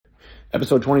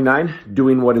Episode 29,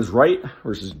 doing what is right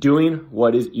versus doing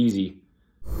what is easy.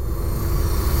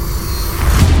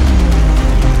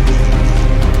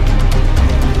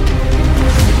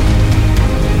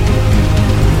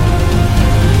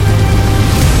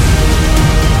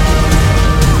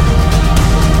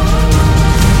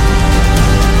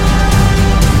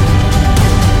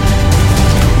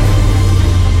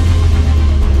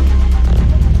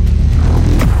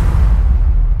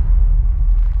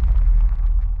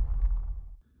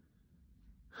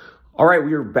 All right,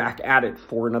 we are back at it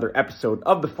for another episode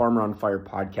of the Farmer on Fire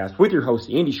podcast with your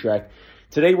host, Andy Schreck.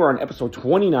 Today we're on episode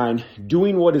 29,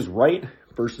 doing what is right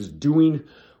versus doing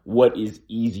what is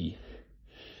easy.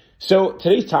 So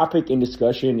today's topic and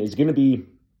discussion is going to be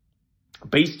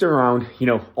based around,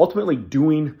 ultimately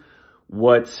doing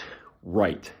what's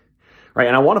right?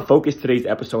 And I want to focus today's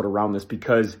episode around this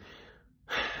because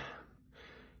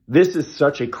this is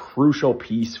such a crucial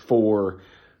piece for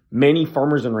many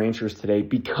farmers and ranchers today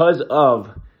because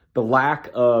of the lack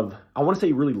of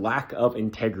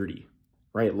integrity,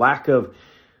 right? Lack of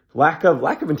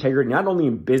integrity, not only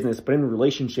in business, but in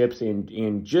relationships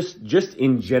and just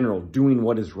in general, doing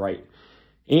what is right.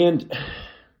 And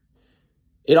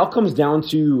it all comes down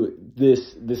to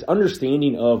this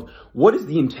understanding of what is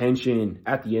the intention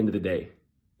at the end of the day?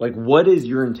 Like, what is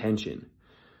your intention?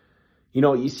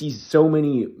 You see so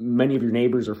many of your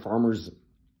neighbors or farmers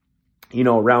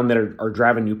around that are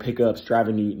driving new pickups,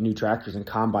 driving new tractors and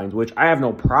combines, which I have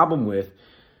no problem with.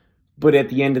 But at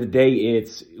the end of the day,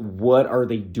 it's what are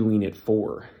they doing it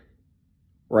for,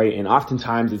 right? And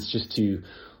oftentimes it's just to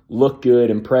look good,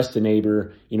 impress the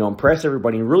neighbor, impress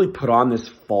everybody, and really put on this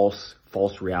false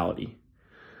reality,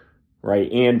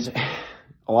 right? And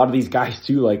a lot of these guys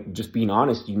too, like, just being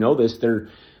honest, they're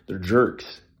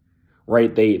jerks,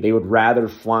 right? They would rather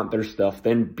flaunt their stuff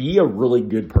than be a really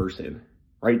good person.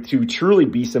 Right, to truly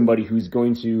be somebody who's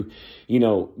going to,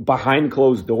 behind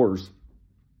closed doors,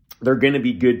 they're going to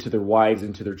be good to their wives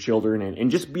and to their children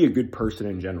and just be a good person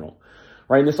in general,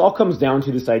 right? And this all comes down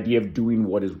to this idea of doing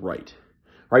what is right?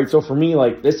 So for me,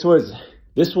 like, this was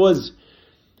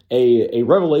a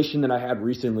revelation that I had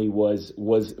recently was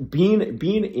being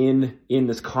in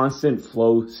this constant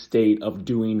flow state of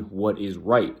doing what is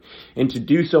right. And to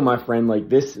do so, my friend, like,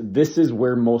 this is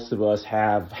where most of us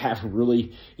have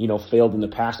really, failed in the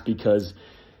past, because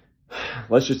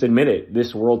let's just admit it,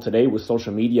 this world today with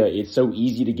social media, it's so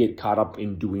easy to get caught up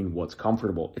in doing what's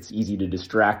comfortable. It's easy to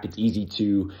distract. It's easy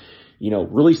to,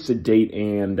 really sedate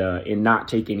and not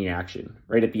take any action,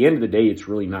 right? At the end of the day, it's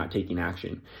really not taking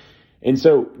action. And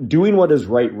so doing what is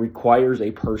right requires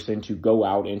a person to go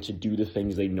out and to do the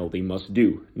things they know they must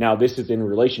do. Now, this is in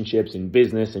relationships, in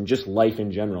business, and just life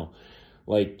in general.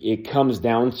 Like, it comes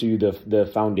down to the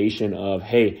foundation of,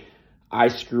 hey, I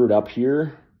screwed up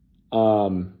here.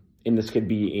 And this could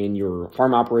be in your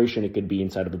farm operation. It could be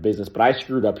inside of a business, but I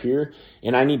screwed up here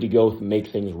and I need to go make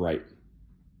things right.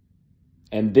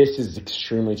 And this is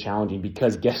extremely challenging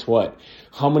because guess what?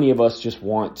 How many of us just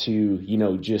want to,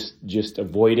 just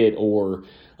avoid it or,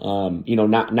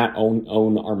 not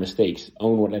own our mistakes,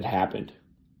 own what had happened,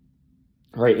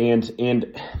 right?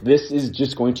 And this is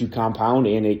just going to compound,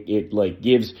 and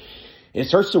it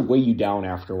starts to weigh you down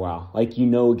after a while. Like,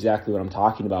 exactly what I'm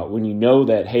talking about when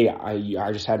that, hey,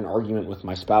 I just had an argument with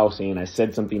my spouse and I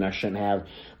said something I shouldn't have,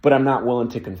 but I'm not willing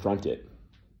to confront it.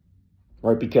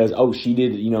 Right, because she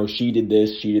did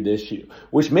this,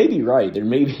 which may be right. There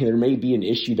may be an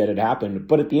issue that had happened,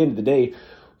 but at the end of the day,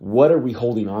 what are we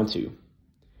holding on to?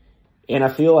 And I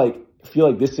feel like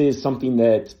this is something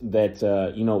that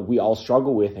we all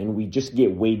struggle with, and we just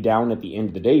get weighed down at the end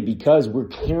of the day because we're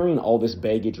carrying all this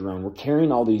baggage around. We're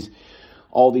carrying all these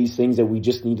things that we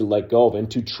just need to let go of and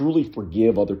to truly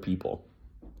forgive other people.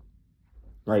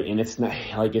 Right, and it's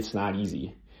not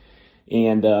easy.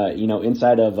 And,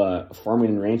 inside of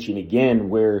farming and ranching, again,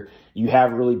 where you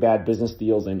have really bad business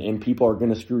deals and people are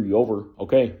going to screw you over,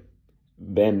 okay,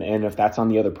 then, and if that's on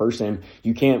the other person,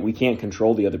 we can't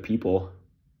control the other people.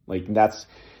 Like, that's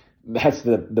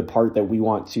the part that we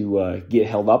want to get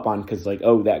held up on, because, like,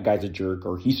 oh, that guy's a jerk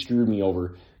or he screwed me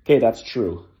over. Okay, that's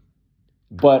true.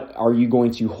 But are you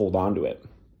going to hold on to it?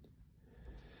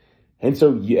 And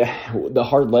so, yeah, the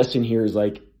hard lesson here is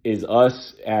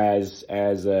us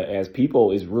as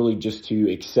people is really just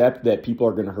to accept that people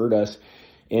are going to hurt us,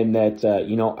 and that,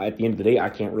 at the end of the day, I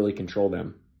can't really control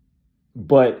them.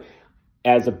 But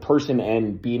as a person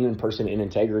and being in person in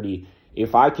integrity,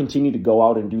 if I continue to go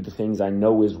out and do the things I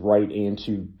know is right, and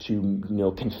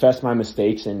to confess my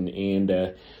mistakes and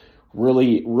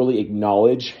really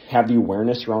acknowledge, have the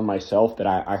awareness around myself that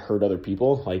I hurt other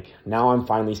people, like, now I'm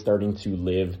finally starting to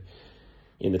live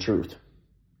in the truth.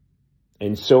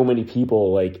 And so many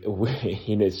people, like,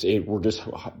 we're just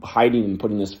hiding and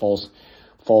putting this false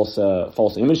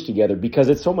image together because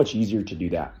it's so much easier to do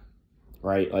that,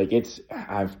 right? Like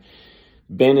I've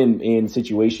been in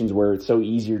situations where it's so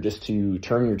easier just to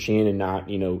turn your chin and not,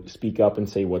 speak up and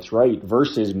say what's right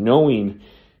versus knowing,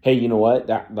 hey, you know what,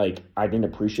 that, like, I didn't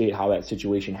appreciate how that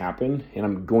situation happened and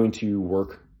I'm going to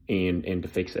work and to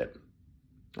fix it.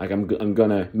 Like I'm going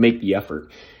to make the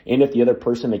effort. And if the other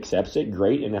person accepts it,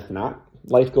 great. And if not,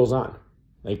 life goes on.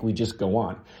 Like we just go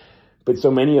on. But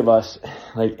so many of us,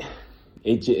 like,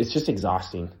 it's just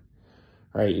exhausting,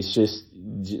 right? It's just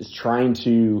trying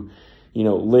to,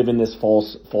 live in this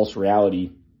false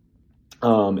reality,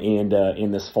 and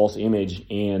in this false image.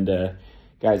 And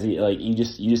guys, like you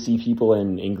just see people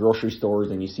in grocery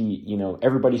stores, and you see,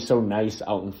 everybody's so nice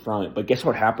out in front, but guess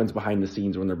what happens behind the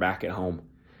scenes when they're back at home?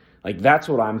 Like that's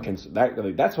what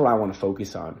that's what I want to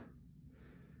focus on.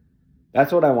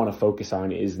 That's what I want to focus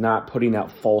on, is not putting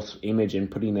that false image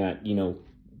and putting that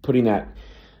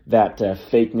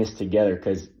fakeness together,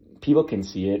 because people can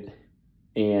see it.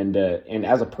 And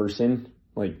as a person,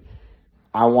 like,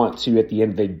 I want to, at the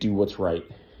end of the day, do what's right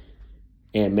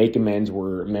and make amends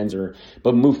where amends are,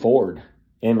 but move forward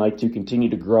and like to continue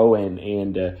to grow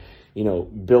and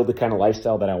build the kind of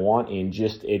lifestyle that I want, and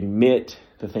just admit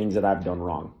the things that I've done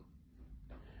wrong.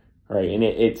 Right. And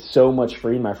it's so much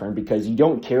freeing, my friend, because you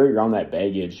don't carry around that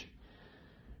baggage.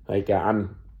 Like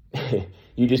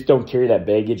you just don't carry that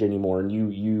baggage anymore. And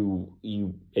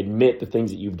you admit the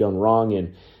things that you've done wrong,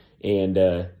 and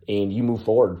you move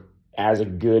forward as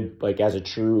a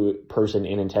true person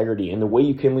in integrity. And the way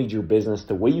you can lead your business,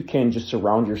 the way you can just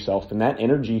surround yourself in that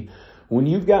energy, when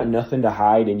you've got nothing to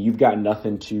hide and you've got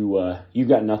nothing to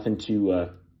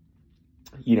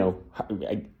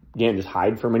again, just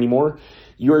hide from anymore,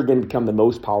 you are going to become the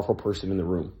most powerful person in the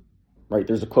room, right?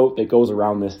 There's a quote that goes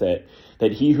around this, that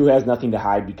he who has nothing to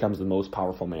hide becomes the most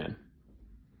powerful man.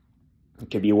 It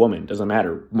could be a woman, doesn't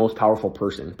matter, most powerful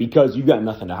person, because you've got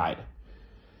nothing to hide.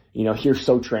 You're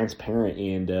so transparent,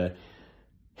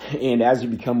 and as you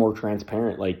become more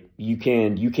transparent, like you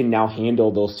can now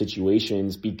handle those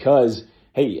situations because,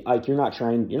 hey, like you're not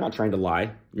trying to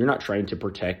lie, you're not trying to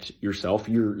protect yourself,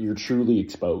 you're truly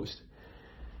exposed.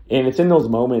 And it's in those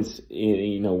moments,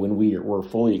 when we're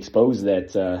fully exposed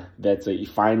that you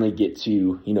finally get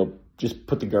to, just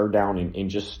put the guard down and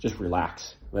just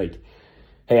relax. Like,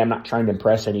 hey, I'm not trying to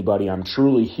impress anybody. I'm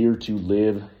truly here to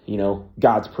live,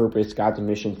 God's purpose, God's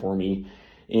mission for me.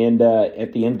 And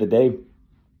at the end of the day,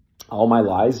 all my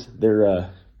lies, they're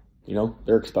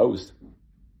exposed.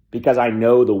 Because I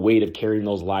know the weight of carrying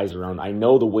those lies around. I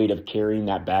know the weight of carrying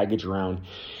that baggage around.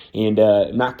 And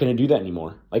I'm not going to do that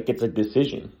anymore. Like, it's a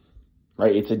decision.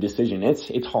 Right? It's a decision.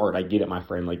 It's hard. I get it, my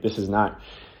friend. Like, this is not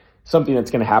something that's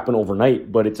going to happen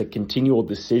overnight, but it's a continual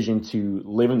decision to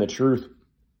live in the truth.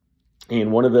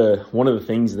 And one of the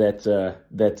things that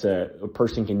a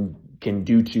person can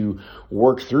do to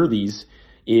work through these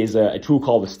is a tool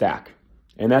called the stack.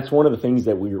 And that's one of the things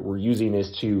that we're using,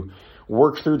 is to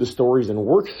work through the stories and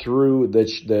work through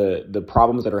the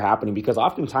problems that are happening, because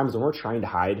oftentimes when we're trying to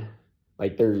hide,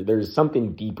 like there's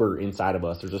something deeper inside of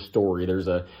us. There's a story.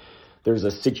 There's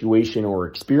a situation or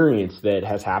experience that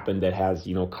has happened that has,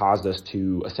 caused us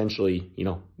to essentially,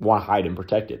 want to hide and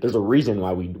protect it. There's a reason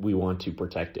why we want to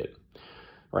protect it,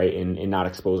 right? And not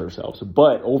expose ourselves.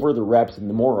 But over the reps and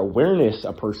the more awareness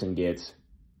a person gets,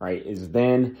 right, is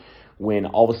then when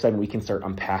all of a sudden we can start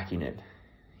unpacking it,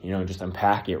 just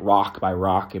unpack it rock by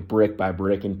rock and brick by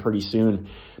brick. And pretty soon,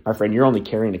 my friend, you're only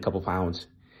carrying a couple pounds.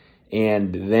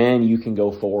 And then you can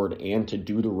go forward and to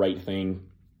do the right thing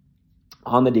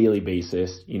on the daily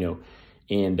basis,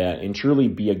 and truly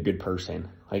be a good person.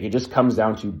 Like, it just comes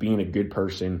down to being a good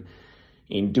person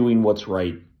and doing what's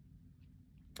right,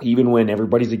 even when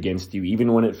everybody's against you,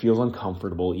 even when it feels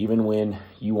uncomfortable, even when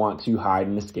you want to hide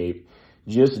and escape.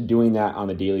 Just doing that on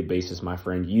a daily basis, my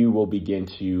friend, you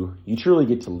truly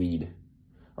get to lead.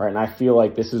 All right. And I feel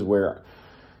like this is where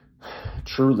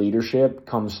true leadership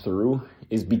comes through,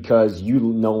 is because you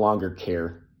no longer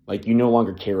care. Like, you no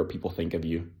longer care what people think of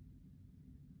you.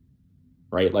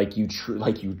 Right? Like you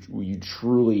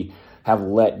truly have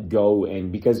let go,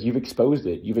 and because you've exposed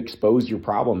it, you've exposed your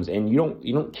problems, and you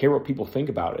don't care what people think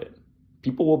about it.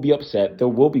 People will be upset. There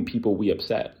will be people we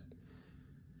upset.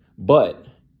 But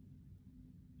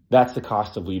that's the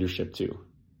cost of leadership too.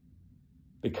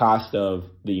 The cost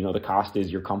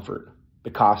is your comfort.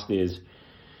 The cost is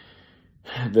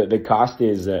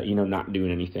not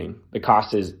doing anything. The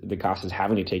cost is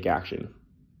having to take action.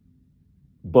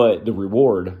 But the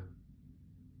reward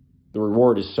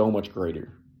is so much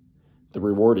greater. The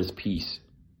reward is peace.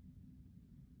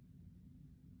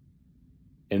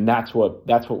 And that's what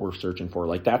we're searching for.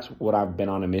 Like, that's what I've been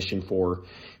on a mission for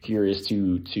here, is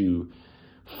to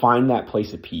find that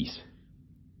place of peace,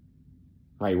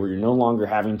 right? Where you're no longer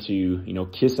having to,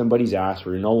 kiss somebody's ass,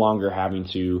 where you're no longer having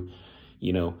to,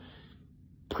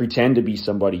 pretend to be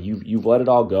somebody. You've let it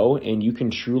all go, and you can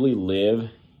truly live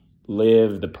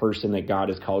the person that God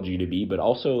has called you to be, but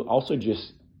also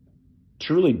just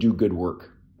truly do good work.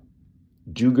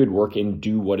 Do good work and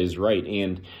do what is right,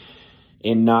 and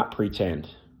not pretend.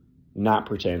 Not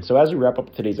pretend. So as we wrap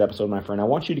up today's episode, my friend, I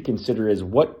want you to consider is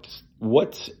what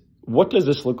does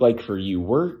this look like for you?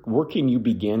 Where can you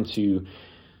begin to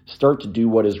start to do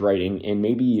what is right, and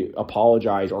maybe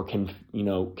apologize or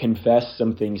confess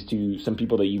some things to some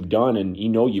people that you've done and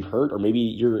you've hurt, or maybe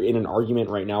you're in an argument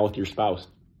right now with your spouse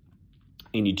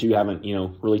and you two haven't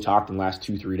really talked in the last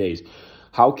 2-3 days.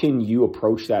 How can you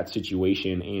approach that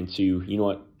situation and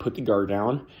to put the guard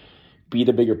down, be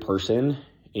the bigger person,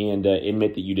 and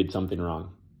admit that you did something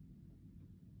wrong,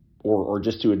 or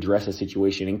just to address a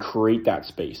situation and create that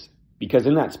space? Because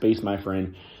in that space, my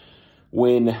friend,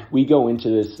 when we go into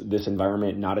this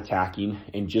environment not attacking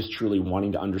and just truly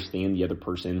wanting to understand the other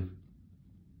person,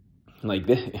 like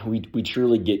this, we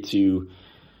truly get to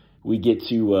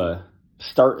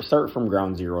start from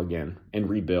ground zero again and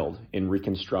rebuild and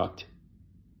reconstruct.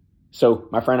 So,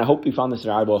 my friend, I hope you found this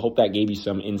valuable. I hope that gave you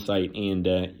some insight, and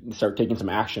start taking some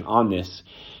action on this.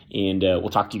 And we'll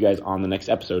talk to you guys on the next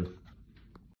episode.